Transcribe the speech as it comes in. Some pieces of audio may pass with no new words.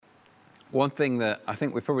One thing that I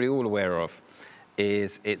think we're probably all aware of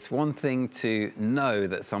is it's one thing to know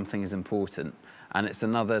that something is important, and it's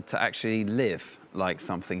another to actually live like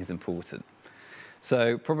something is important.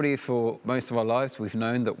 So probably for most of our lives, we've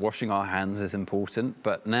known that washing our hands is important,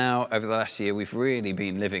 but now over the last year, we've really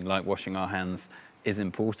been living like washing our hands is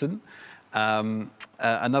important.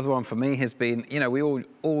 Another one for me has been, we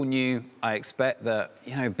all knew, I expect, that,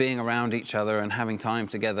 being around each other and having time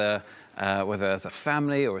together, whether as a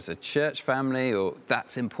family or as a church family, or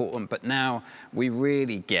that's important, but now we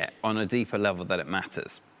really get on a deeper level that it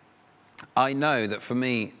matters. I know that for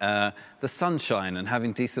me, the sunshine and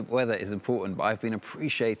having decent weather is important, but I've been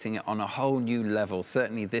appreciating it on a whole new level,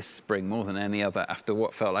 certainly this spring more than any other, after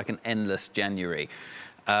what felt like an endless January.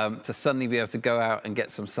 To suddenly be able to go out and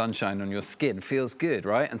get some sunshine on your skin feels good,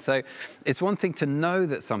 right? And so it's one thing to know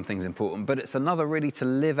that something's important, but it's another really to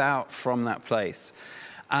live out from that place.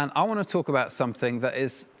 And I want to talk about something that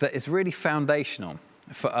is really foundational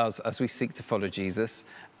for us as we seek to follow Jesus,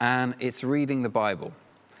 and it's reading the Bible.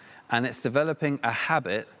 And it's developing a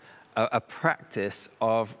habit, a practice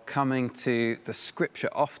of coming to the scripture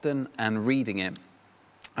often and reading it.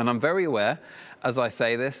 And I'm very aware, as I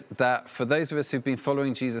say this, that for those of us who've been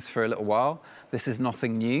following Jesus for a little while, this is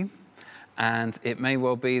nothing new. And it may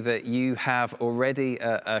well be that you have already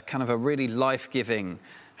a kind of a really life-giving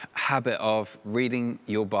habit of reading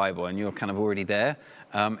your Bible, and you're kind of already there.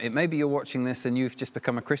 It may be you're watching this and you've just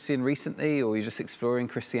become a Christian recently, or you're just exploring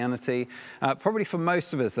Christianity. Probably for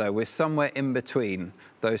most of us, though, we're somewhere in between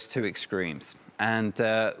those two extremes. And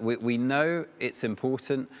we know it's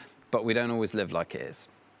important, but we don't always live like it is.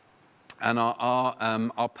 And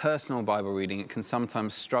our personal Bible reading, it can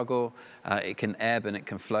sometimes struggle, it can ebb and it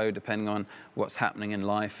can flow depending on what's happening in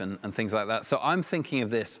life and things like that. So I'm thinking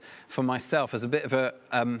of this for myself as a bit of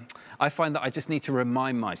I find that I just need to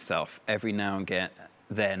remind myself every now and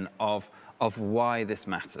then of why this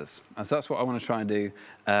matters. And so that's what I want to try and do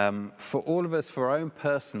for all of us, for our own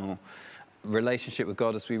personal relationship with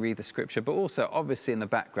God as we read the scripture, but also obviously in the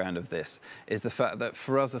background of this is the fact that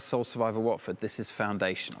for us as Soul Survivor Watford, this is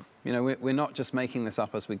foundational. We're not just making this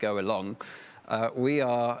up as we go along. We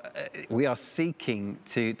are seeking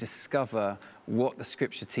to discover what the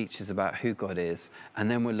scripture teaches about who God is, and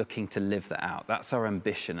then we're looking to live that out. That's our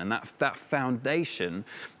ambition, and that foundation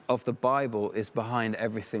of the Bible is behind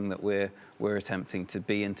everything that we're attempting to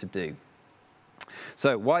be and to do.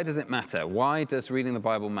 So why does it matter? Why does reading the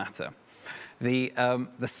Bible matter? The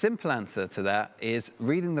simple answer to that is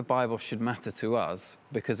reading the Bible should matter to us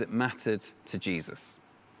because it mattered to Jesus.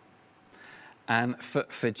 And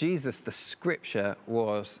for Jesus, the scripture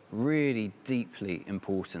was really deeply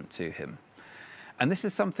important to him. And this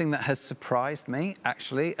is something that has surprised me,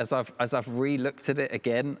 actually, as I've re-looked at it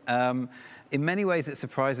again. In many ways, it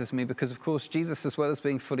surprises me because, of course, Jesus, as well as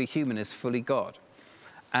being fully human, is fully God.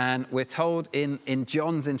 And we're told in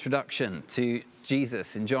John's introduction to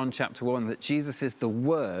Jesus, in John chapter 1, that Jesus is the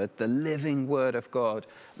Word, the living Word of God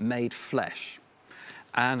made flesh.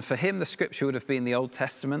 And for him, the scripture would have been the Old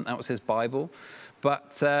Testament. That was his Bible.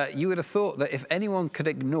 But you would have thought that if anyone could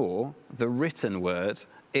ignore the written word,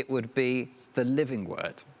 it would be the living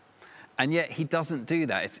Word. And yet he doesn't do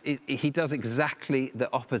that. He does exactly the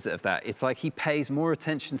opposite of that. It's like he pays more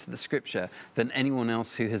attention to the scripture than anyone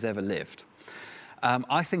else who has ever lived.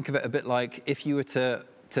 I think of it a bit like if you were to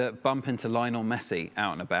bump into Lionel Messi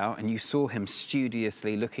out and about and you saw him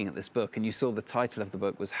studiously looking at this book and you saw the title of the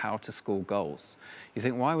book was How to Score Goals. You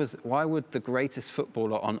think, why would the greatest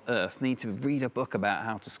footballer on earth need to read a book about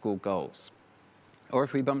how to score goals? Or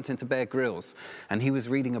if we bumped into Bear Grylls and he was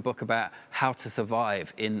reading a book about how to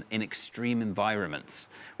survive in extreme environments,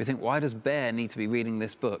 we think, why does Bear need to be reading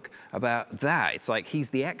this book about that? It's like he's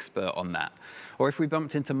the expert on that. Or if we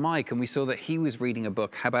bumped into Mike and we saw that he was reading a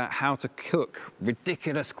book about how to cook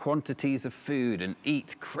ridiculous quantities of food and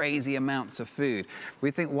eat crazy amounts of food, we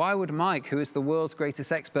think, why would Mike, who is the world's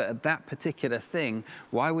greatest expert at that particular thing,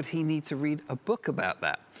 why would he need to read a book about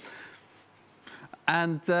that?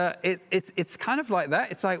 And it's kind of like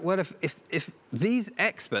that. It's like, well, if these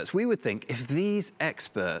experts, we would think, if these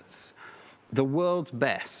experts, the world's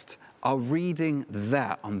best, are reading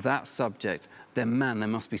that on that subject, then man, there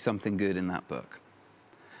must be something good in that book.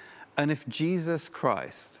 And if Jesus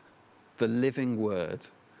Christ, the living Word,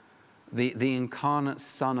 the incarnate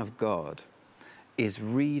Son of God, is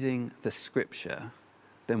reading the scripture,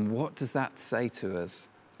 then what does that say to us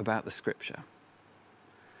about the scripture?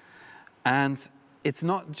 And it's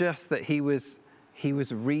not just that he was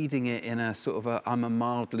reading it in a sort of I'm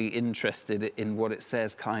mildly interested in what it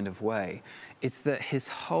says kind of way. It's that his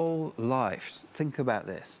whole life, think about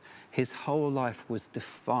this, his whole life was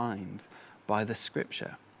defined by the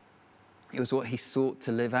scripture. It was what he sought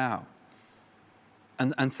to live out.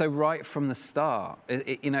 And so right from the start,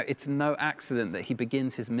 it's no accident that he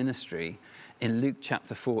begins his ministry in Luke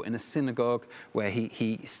chapter 4 in a synagogue where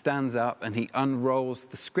he stands up and he unrolls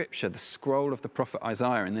the scripture, the scroll of the prophet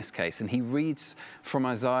Isaiah in this case, and he reads from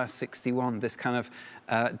Isaiah 61, this kind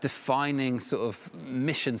of defining sort of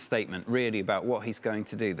mission statement really about what he's going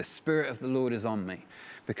to do. The Spirit of the Lord is on me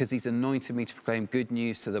because he's anointed me to proclaim good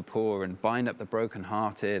news to the poor and bind up the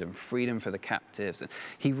brokenhearted and freedom for the captives. And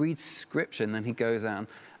he reads scripture and then he goes out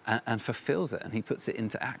and fulfills it and he puts it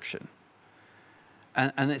into action.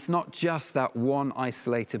 And it's not just that one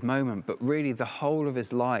isolated moment, but really the whole of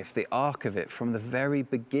his life, the arc of it from the very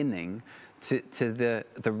beginning to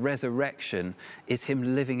the resurrection is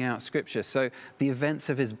him living out scripture. So the events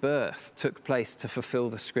of his birth took place to fulfill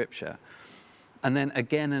the scripture. And then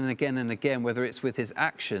again and again and again, whether it's with his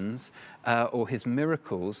actions or his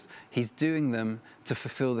miracles, he's doing them to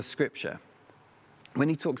fulfill the scripture. When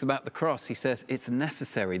he talks about the cross, he says it's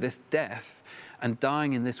necessary. This death and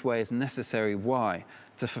dying in this way is necessary. Why?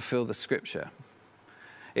 To fulfill the scripture.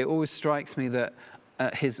 It always strikes me that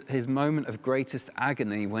his moment of greatest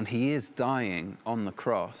agony when he is dying on the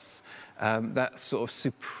cross, that sort of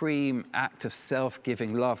supreme act of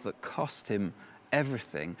self-giving love that cost him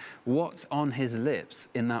everything, what's on his lips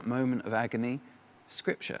in that moment of agony?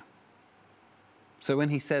 Scripture. So when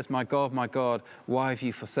he says, my God, why have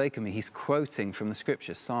you forsaken me? He's quoting from the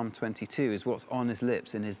scripture. Psalm 22 is what's on his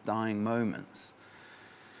lips in his dying moments.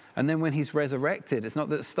 And then when he's resurrected, it's not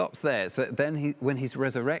that it stops there. It's that then when he's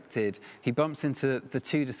resurrected, he bumps into the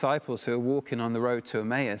two disciples who are walking on the road to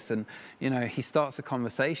Emmaus. And, he starts a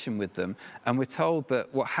conversation with them. And we're told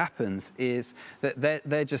that what happens is that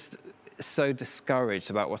they're just so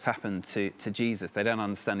discouraged about what's happened to Jesus. They don't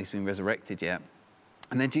understand he's been resurrected yet.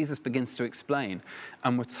 And then Jesus begins to explain.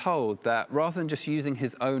 And we're told that rather than just using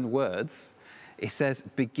his own words, he says,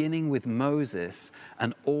 beginning with Moses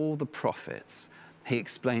and all the prophets, he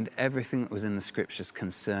explained everything that was in the scriptures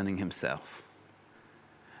concerning himself.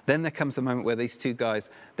 Then there comes a moment where these two guys,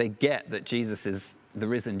 they get that Jesus is the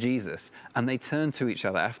risen Jesus. And they turn to each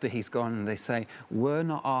other after he's gone and they say, were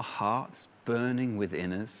not our hearts burning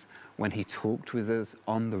within us when he talked with us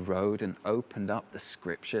on the road and opened up the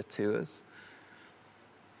scripture to us?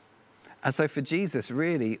 And so for Jesus,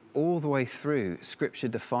 really, all the way through, scripture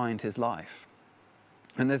defined his life.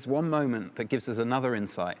 And there's one moment that gives us another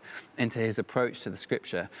insight into his approach to the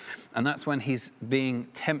scripture. And that's when he's being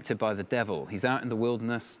tempted by the devil. He's out in the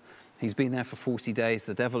wilderness. He's been there for 40 days.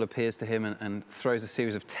 The devil appears to him and throws a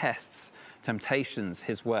series of tests, temptations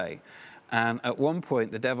his way. And at one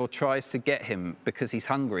point, the devil tries to get him because he's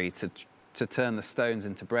hungry to turn the stones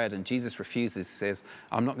into bread. And Jesus refuses, says,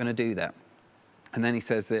 I'm not going to do that. And then he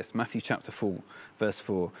says this, Matthew chapter 4, verse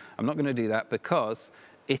 4, I'm not going to do that because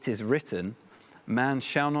it is written, man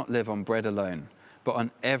shall not live on bread alone, but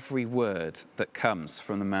on every word that comes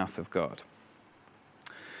from the mouth of God.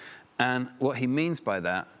 And what he means by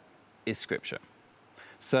that is scripture.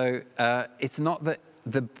 So it's not that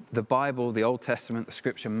the Bible, the Old Testament, the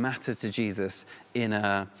scripture mattered to Jesus in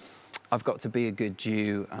a, I've got to be a good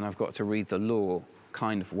Jew and I've got to read the law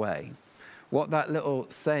kind of way. What that little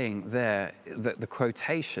saying there, the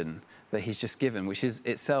quotation that he's just given, which is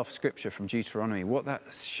itself scripture from Deuteronomy, what that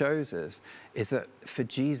shows us is that for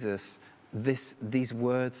Jesus, these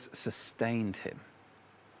words sustained him.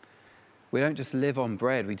 We don't just live on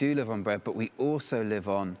bread, we do live on bread, but we also live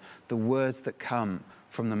on the words that come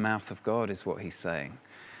from the mouth of God, is what he's saying.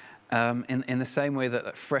 In the same way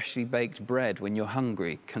that freshly baked bread, when you're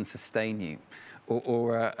hungry, can sustain you.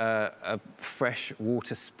 Or a fresh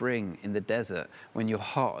water spring in the desert, when you're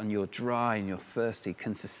hot and you're dry and you're thirsty,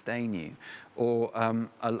 can sustain you. Or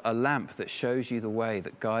a lamp that shows you the way,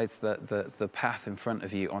 that guides the path in front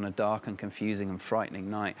of you on a dark and confusing and frightening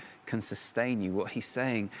night, can sustain you. What he's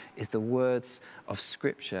saying is the words of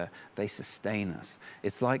Scripture, they sustain us.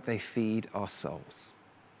 It's like they feed our souls.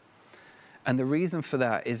 And the reason for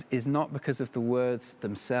that is not because of the words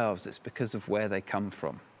themselves, it's because of where they come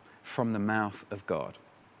from the mouth of God.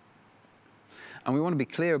 And we want to be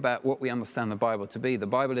clear about what we understand the Bible to be. The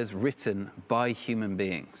Bible is written by human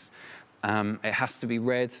beings. It has to be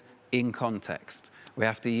read in context. We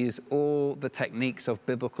have to use all the techniques of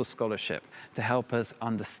biblical scholarship to help us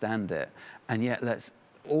understand it. And yet let's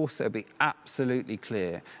also be absolutely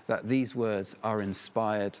clear that these words are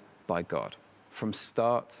inspired by God from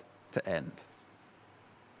start to end.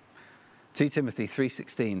 2 Timothy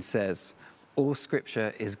 3:16 says, all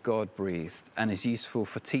scripture is God-breathed and is useful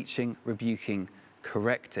for teaching, rebuking,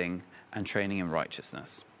 correcting, and training in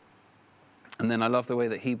righteousness. And then I love the way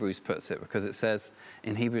that Hebrews puts it, because it says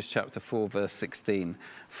in Hebrews chapter 4, verse 16,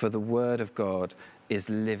 for the word of God is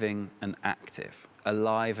living and active,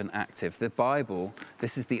 alive and active. The Bible,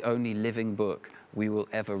 this is the only living book we will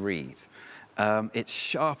ever read. It's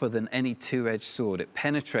sharper than any two-edged sword. It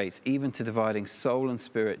penetrates even to dividing soul and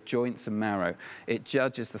spirit, joints and marrow. It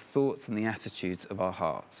judges the thoughts and the attitudes of our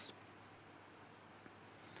hearts.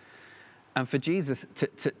 And for Jesus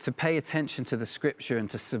to pay attention to the scripture and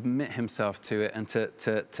to submit himself to it and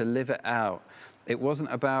to live it out, it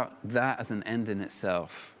wasn't about that as an end in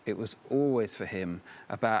itself. It was always for him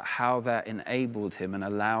about how that enabled him and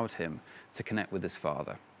allowed him to connect with his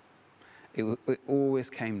Father. It always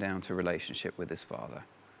came down to relationship with his Father.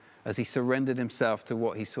 As he surrendered himself to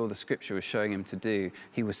what he saw the scripture was showing him to do,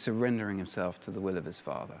 he was surrendering himself to the will of his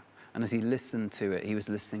Father. And as he listened to it, he was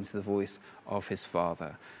listening to the voice of his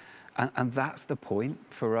Father. And that's the point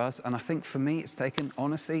for us. And I think for me, it's taken,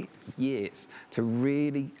 honestly, years to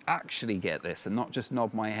really actually get this and not just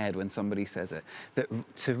nod my head when somebody says it. That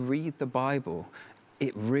to read the Bible,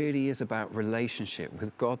 it really is about relationship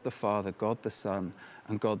with God the Father, God the Son,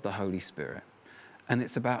 and God the Holy Spirit. And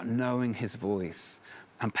it's about knowing his voice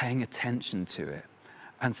and paying attention to it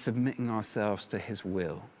and submitting ourselves to his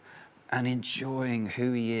will and enjoying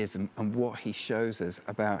who he is and what he shows us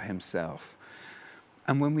about himself.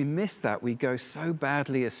 And when we miss that, we go so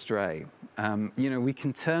badly astray. We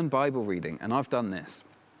can turn Bible reading, and I've done this,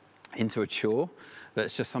 into a chore.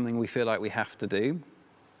 That's just something we feel like we have to do.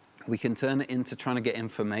 We can turn it into trying to get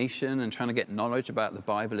information and trying to get knowledge about the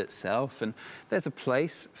Bible itself. And there's a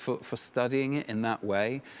place for studying it in that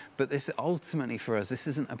way. But this ultimately for us, this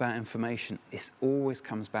isn't about information. It always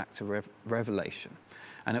comes back to revelation.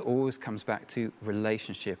 And it always comes back to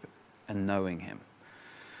relationship and knowing him.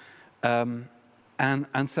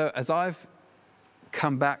 And so as I've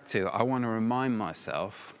come back to, I want to remind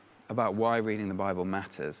myself about why reading the Bible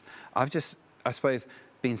matters. I've just, I suppose,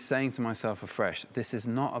 been saying to myself afresh, this is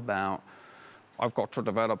not about, I've got to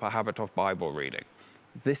develop a habit of Bible reading.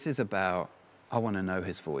 This is about, I want to know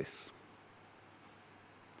his voice.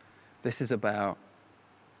 This is about,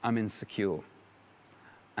 I'm insecure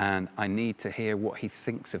and I need to hear what he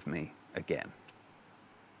thinks of me again.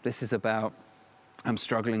 This is about, I'm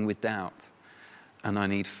struggling with doubt and I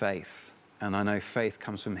need faith. And I know faith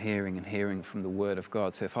comes from hearing and hearing from the word of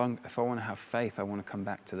God. So if I want to have faith, I want to come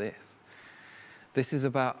back to this. This is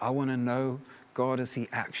about, I want to know God as he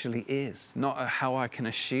actually is, not how I can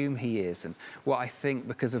assume he is and what I think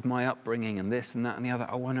because of my upbringing and this and that and the other.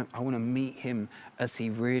 I want to meet him as he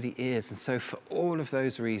really is. And so for all of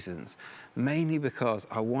those reasons, mainly because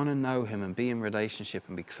I want to know him and be in relationship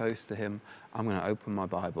and be close to him, I'm going to open my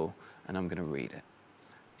Bible and I'm going to read it.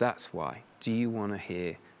 That's why. Do you want to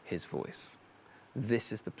hear his voice?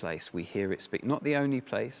 This is the place we hear it speak. Not the only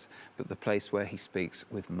place, but the place where he speaks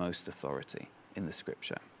with most authority in the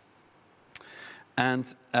scripture. And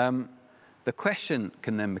the question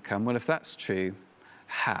can then become, well, if that's true,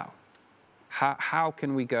 how? How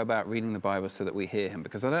can we go about reading the Bible so that we hear him?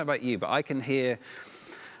 Because I don't know about you, but I can hear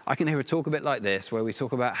a talk a bit like this, where we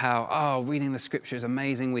talk about how, reading the scripture is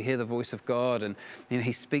amazing. We hear the voice of God and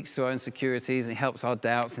he speaks to our insecurities and he helps our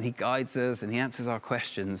doubts and he guides us and he answers our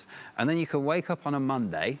questions. And then you can wake up on a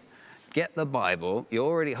Monday, get the Bible, you're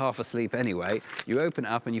already half asleep anyway, you open it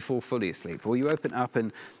up and you fall fully asleep. Or you open it up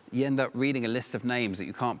and you end up reading a list of names that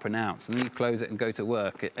you can't pronounce, and then you close it and go to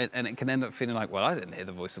work, and it can end up feeling like, well, I didn't hear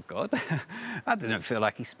the voice of God. I didn't feel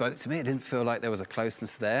like he spoke to me. It didn't feel like there was a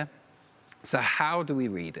closeness there. So how do we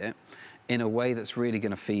read it in a way that's really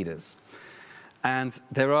going to feed us? And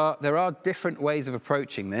there are different ways of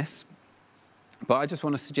approaching this, but I just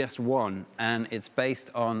want to suggest one, and it's based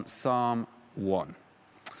on Psalm 1.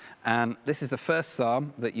 And this is the first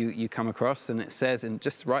psalm that you come across, and it says,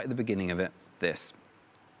 just right at the beginning of it, this: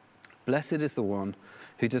 Blessed is the one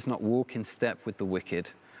who does not walk in step with the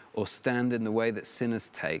wicked, or stand in the way that sinners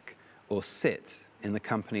take, or sit in the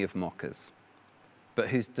company of mockers, but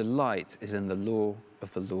whose delight is in the law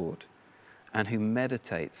of the Lord, and who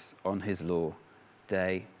meditates on his law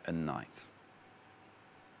day and night.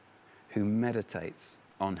 Who meditates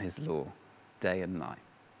on his law day and night.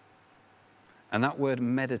 And that word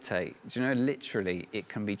meditate, do you know, literally it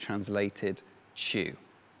can be translated chew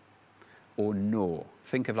or gnaw.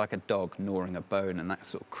 Think of like a dog gnawing a bone and that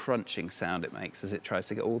sort of crunching sound it makes as it tries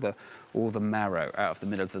to get all the marrow out of the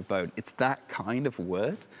middle of the bone. It's that kind of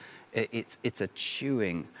word. It's a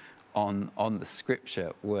chewing on the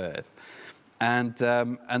scripture word. And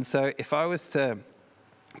so if I was to,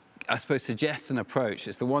 I suppose, suggest an approach,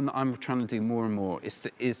 it's the one that I'm trying to do more and more,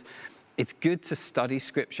 is It's good to study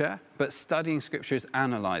Scripture, but studying Scripture is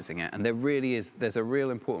analysing it, and there's a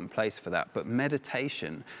real important place for that. But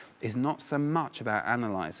meditation is not so much about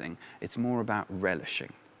analysing, it's more about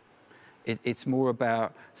relishing. It's more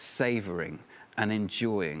about savouring and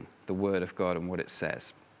enjoying the Word of God and what it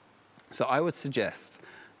says. So I would suggest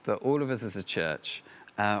that all of us as a church,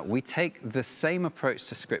 we take the same approach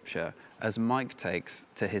to Scripture as Mike takes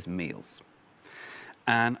to his meals.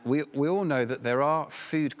 And we all know that there are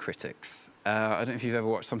food critics. I don't know if you've ever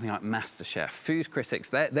watched something like MasterChef. Food critics,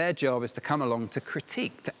 their job is to come along to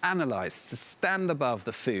critique, to analyse, to stand above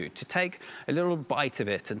the food, to take a little bite of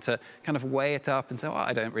it and to kind of weigh it up and say, oh,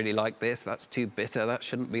 I don't really like this, that's too bitter, that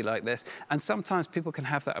shouldn't be like this. And sometimes people can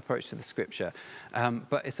have that approach to the Scripture,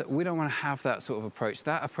 but we don't want to have that sort of approach.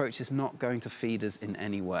 That approach is not going to feed us in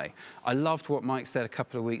any way. I loved what Mike said a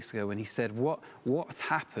couple of weeks ago when he said, what's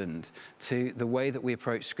happened to the way that we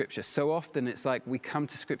approach Scripture? So often it's like we come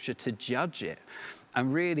to Scripture to judge it,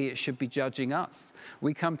 and really it should be judging us.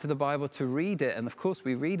 We come to the Bible to read it, and of course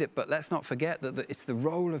we read it, but let's not forget that it's the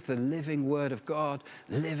role of the living Word of God,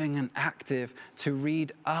 living and active, to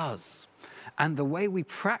read us. And the way we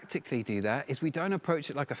practically do that is we don't approach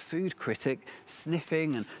it like a food critic,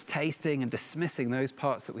 sniffing and tasting and dismissing those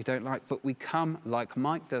parts that we don't like, but we come like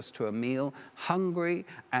Mike does to a meal, hungry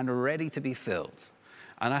and ready to be filled.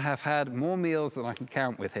 And I have had more meals than I can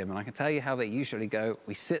count with him, and I can tell you how they usually go.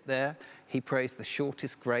 We sit there, he prays the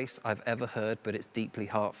shortest grace I've ever heard, but it's deeply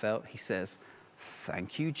heartfelt. He says,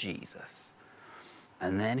 "Thank you, Jesus."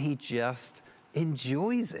 And then he just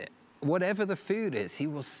enjoys it. Whatever the food is, he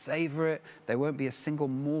will savor it. There won't be a single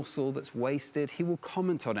morsel that's wasted. He will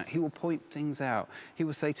comment on it. He will point things out. He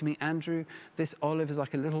will say to me, "Andrew, this olive is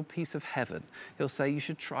like a little piece of heaven." He'll say, "You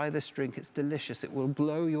should try this drink. It's delicious. It will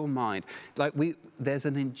blow your mind." There's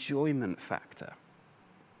an enjoyment factor.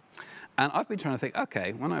 And I've been trying to think,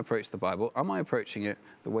 okay, when I approach the Bible, am I approaching it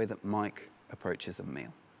the way that Mike approaches a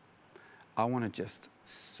meal? I want to just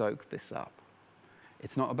soak this up.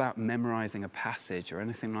 It's not about memorizing a passage or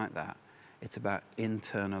anything like that. It's about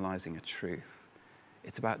internalizing a truth.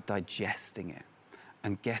 It's about digesting it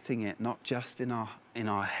and getting it not just in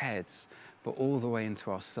our heads, but all the way into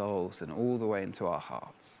our souls and all the way into our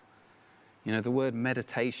hearts. You know, the word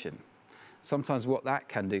meditation, sometimes what that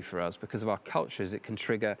can do for us because of our culture is it can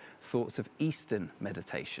trigger thoughts of Eastern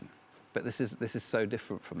meditation. But this is so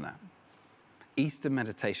different from that. Eastern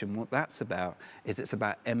meditation, what that's about is it's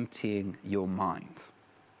about emptying your mind.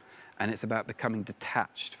 And it's about becoming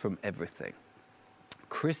detached from everything.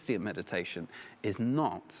 Christian meditation is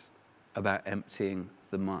not about emptying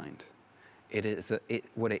the mind.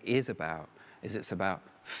 What it is about is it's about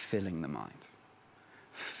filling the mind.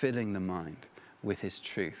 Filling the mind with his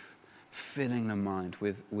truth. Filling the mind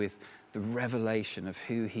with the revelation of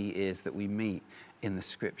who he is that we meet in the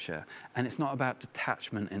Scripture. And it's not about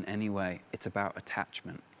detachment in any way. It's about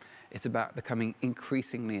attachment. It's about becoming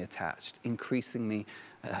increasingly attached, increasingly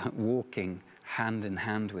walking hand in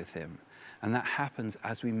hand with him. And that happens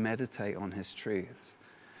as we meditate on his truths.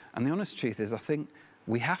 And the honest truth is, I think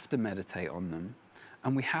we have to meditate on them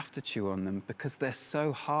and we have to chew on them because they're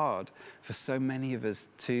so hard for so many of us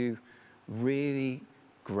to really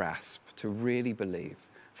grasp, to really believe,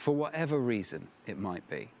 for whatever reason it might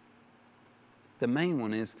be. The main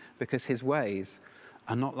one is because his ways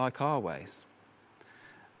are not like our ways.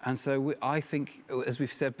 And so I think, as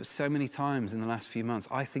we've said so many times in the last few months,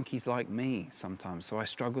 I think he's like me sometimes. So I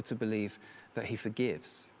struggle to believe that he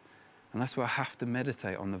forgives. And that's why I have to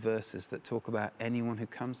meditate on the verses that talk about anyone who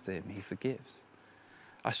comes to him, he forgives.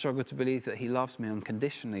 I struggle to believe that he loves me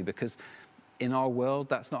unconditionally because in our world,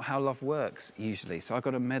 that's not how love works usually. So I've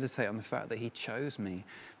got to meditate on the fact that he chose me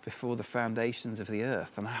before the foundations of the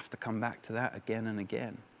earth. And I have to come back to that again and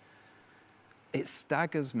again. It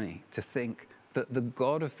staggers me to think that the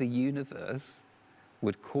God of the universe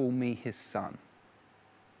would call me his son.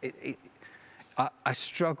 I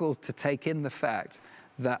struggle to take in the fact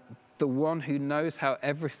that the one who knows how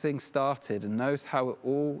everything started and knows how it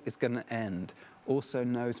all is going to end also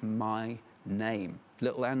knows my name,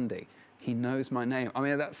 little Andy. He knows my name. I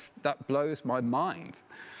mean, that blows my mind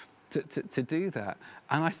to do that.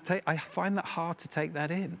 And I find that hard to take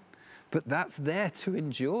that in. But that's there to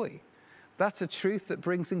enjoy. That's a truth that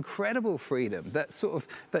brings incredible freedom.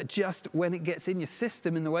 That just when it gets in your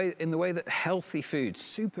system, in the way that healthy foods,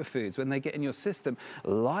 superfoods, when they get in your system,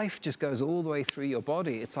 life just goes all the way through your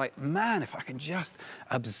body. It's like, man, if I can just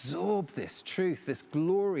absorb this truth, this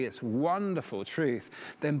glorious, wonderful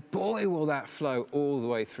truth, then boy, will that flow all the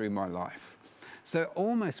way through my life. So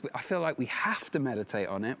almost, I feel like we have to meditate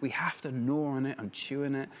on it. We have to gnaw on it and chew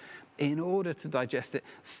on it in order to digest it,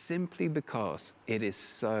 simply because it is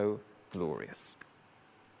so glorious.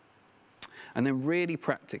 And then really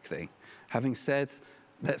practically, having said,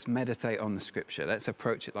 let's meditate on the scripture, let's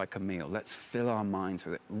approach it like a meal, let's fill our minds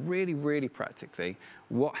with it. Really, really practically,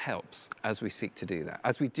 what helps as we seek to do that?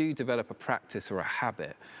 As we do develop a practice or a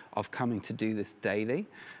habit of coming to do this daily,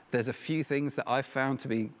 there's a few things that I've found to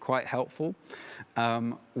be quite helpful.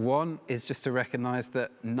 One is just to recognize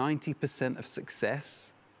that 90% of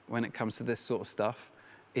success when it comes to this sort of stuff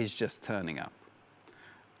is just turning up.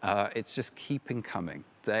 It's just keeping coming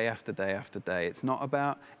day after day after day. It's not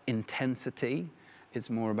about intensity, it's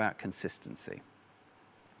more about consistency.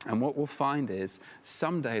 And what we'll find is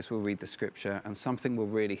some days we'll read the scripture and something will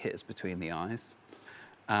really hit us between the eyes.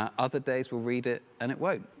 Other days we'll read it and it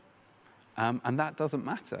won't. And that doesn't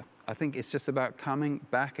matter. I think it's just about coming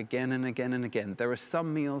back again and again and again. There are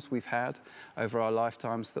some meals we've had over our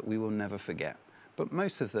lifetimes that we will never forget. But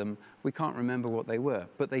most of them, we can't remember what they were,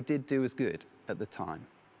 but they did do us good at the time.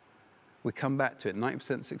 We come back to it.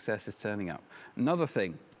 90% success is turning up. Another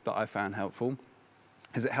thing that I found helpful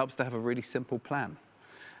is it helps to have a really simple plan.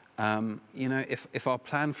 If our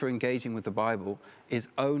plan for engaging with the Bible is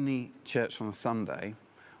only church on a Sunday,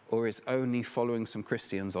 or is only following some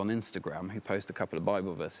Christians on Instagram who post a couple of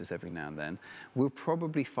Bible verses every now and then, we'll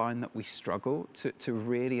probably find that we struggle to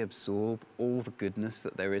really absorb all the goodness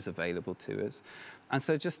that there is available to us. And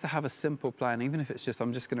so just to have a simple plan, even if it's just,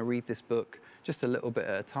 I'm just going to read this book just a little bit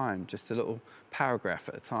at a time, just a little paragraph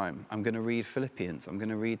at a time. I'm going to read Philippians, I'm going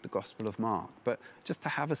to read the Gospel of Mark. But just to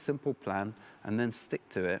have a simple plan and then stick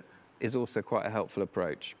to it is also quite a helpful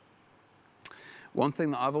approach. One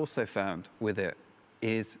thing that I've also found with it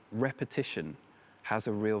is repetition has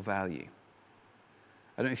a real value.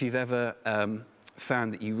 I don't know if you've ever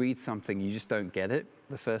found that you read something, you just don't get it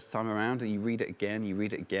the first time around, and you read it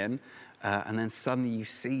again, and then suddenly you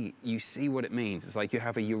see what it means. It's like you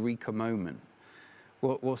have a eureka moment.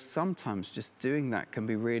 Well, sometimes just doing that can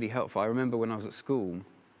be really helpful. I remember when I was at school,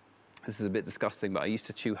 this is a bit disgusting, but I used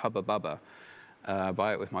to chew Hubba Bubba,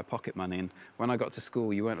 buy it with my pocket money, and when I got to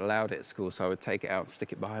school, you weren't allowed it at school, so I would take it out and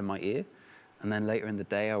stick it behind my ear. And then later in the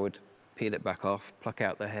day, I would peel it back off, pluck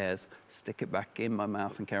out the hairs, stick it back in my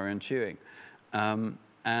mouth and carry on chewing. And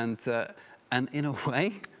in a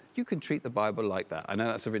way, you can treat the Bible like that. I know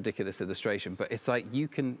that's a ridiculous illustration, but it's like you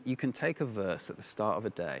can take a verse at the start of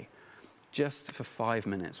a day, just for 5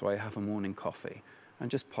 minutes while you have a morning coffee,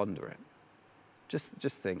 and just ponder it.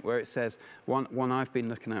 Just think, where it says, one I've been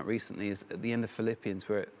looking at recently is at the end of Philippians,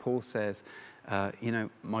 where Paul says,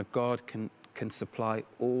 my God can supply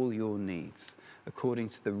all your needs according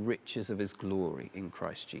to the riches of his glory in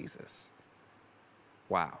Christ Jesus.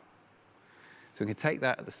 Wow. So we can take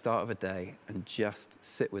that at the start of a day and just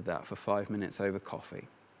sit with that for 5 minutes over coffee.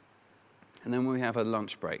 And then when we have a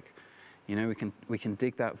lunch break, we can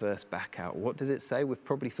dig that verse back out. What did it say? We've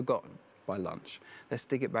probably forgotten by lunch. Let's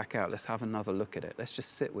dig it back out. Let's have another look at it. Let's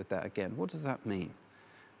just sit with that again. What does that mean?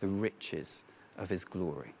 The riches of his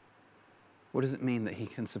glory. What does it mean that he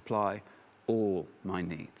can supply all my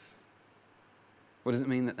needs? What does it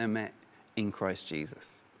mean that they're met in Christ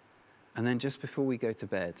Jesus? And then just before we go to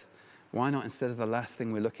bed, why not, instead of the last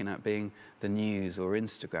thing we're looking at being the news or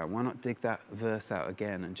Instagram, why not dig that verse out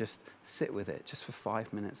again and just sit with it just for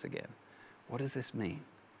 5 minutes again? What does this mean?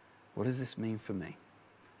 What does this mean for me?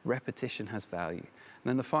 Repetition has value. And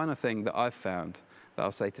then the final thing that I've found that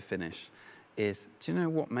I'll say to finish is, do you know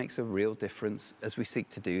what makes a real difference as we seek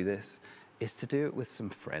to do this? Is to do it with some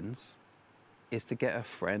friends. Is to get a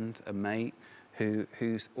friend, a mate,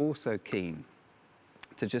 who's also keen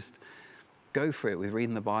to just go for it with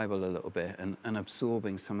reading the Bible a little bit and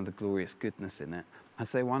absorbing some of the glorious goodness in it, and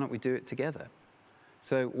say, why don't we do it together?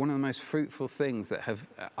 So one of the most fruitful things that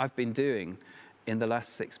I've been doing in the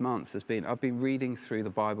last 6 months has been, I've been reading through the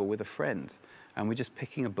Bible with a friend, and we're just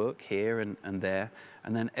picking a book here and there,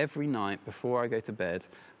 and then every night before I go to bed,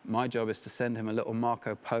 my job is to send him a little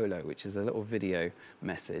Marco Polo, which is a little video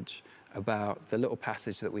message about the little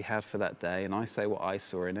passage that we had for that day, and I say what I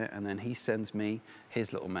saw in it, and then he sends me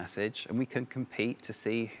his little message, and we can compete to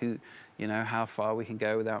see how far we can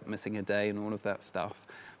go without missing a day and all of that stuff.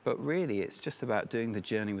 But really, it's just about doing the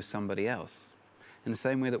journey with somebody else. In the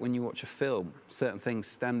same way that when you watch a film, certain things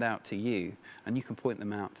stand out to you, and you can point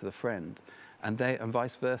them out to the friend, and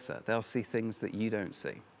vice versa. They'll see things that you don't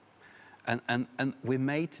see. And we're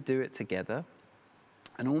made to do it together.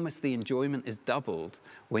 And almost the enjoyment is doubled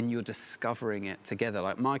when you're discovering it together.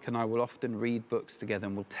 Like Mike and I will often read books together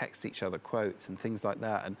and we'll text each other quotes and things like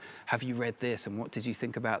that. And have you read this? And what did you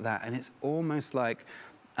think about that? And it's almost like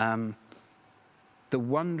the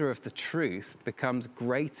wonder of the truth becomes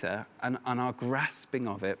greater and our grasping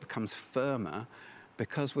of it becomes firmer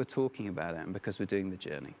because we're talking about it and because we're doing the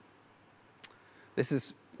journey. This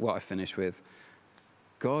is what I finish with.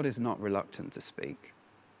 God is not reluctant to speak.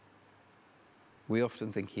 We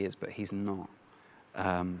often think he is, but he's not.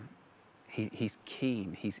 He's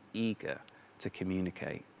keen, he's eager to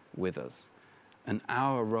communicate with us. And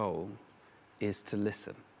our role is to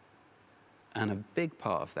listen. And a big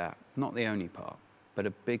part of that, not the only part, but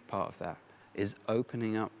a big part of that is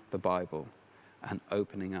opening up the Bible and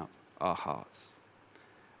opening up our hearts.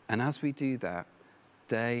 And as we do that,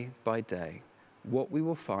 day by day, what we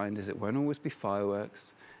will find is it won't always be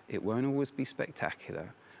fireworks, it won't always be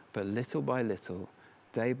spectacular, but little by little,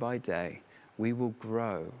 day by day, we will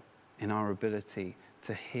grow in our ability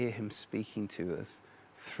to hear him speaking to us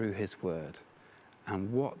through his word.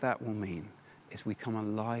 And what that will mean is we come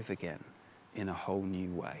alive again in a whole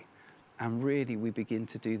new way. And really, we begin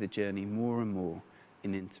to do the journey more and more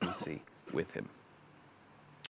in intimacy with him.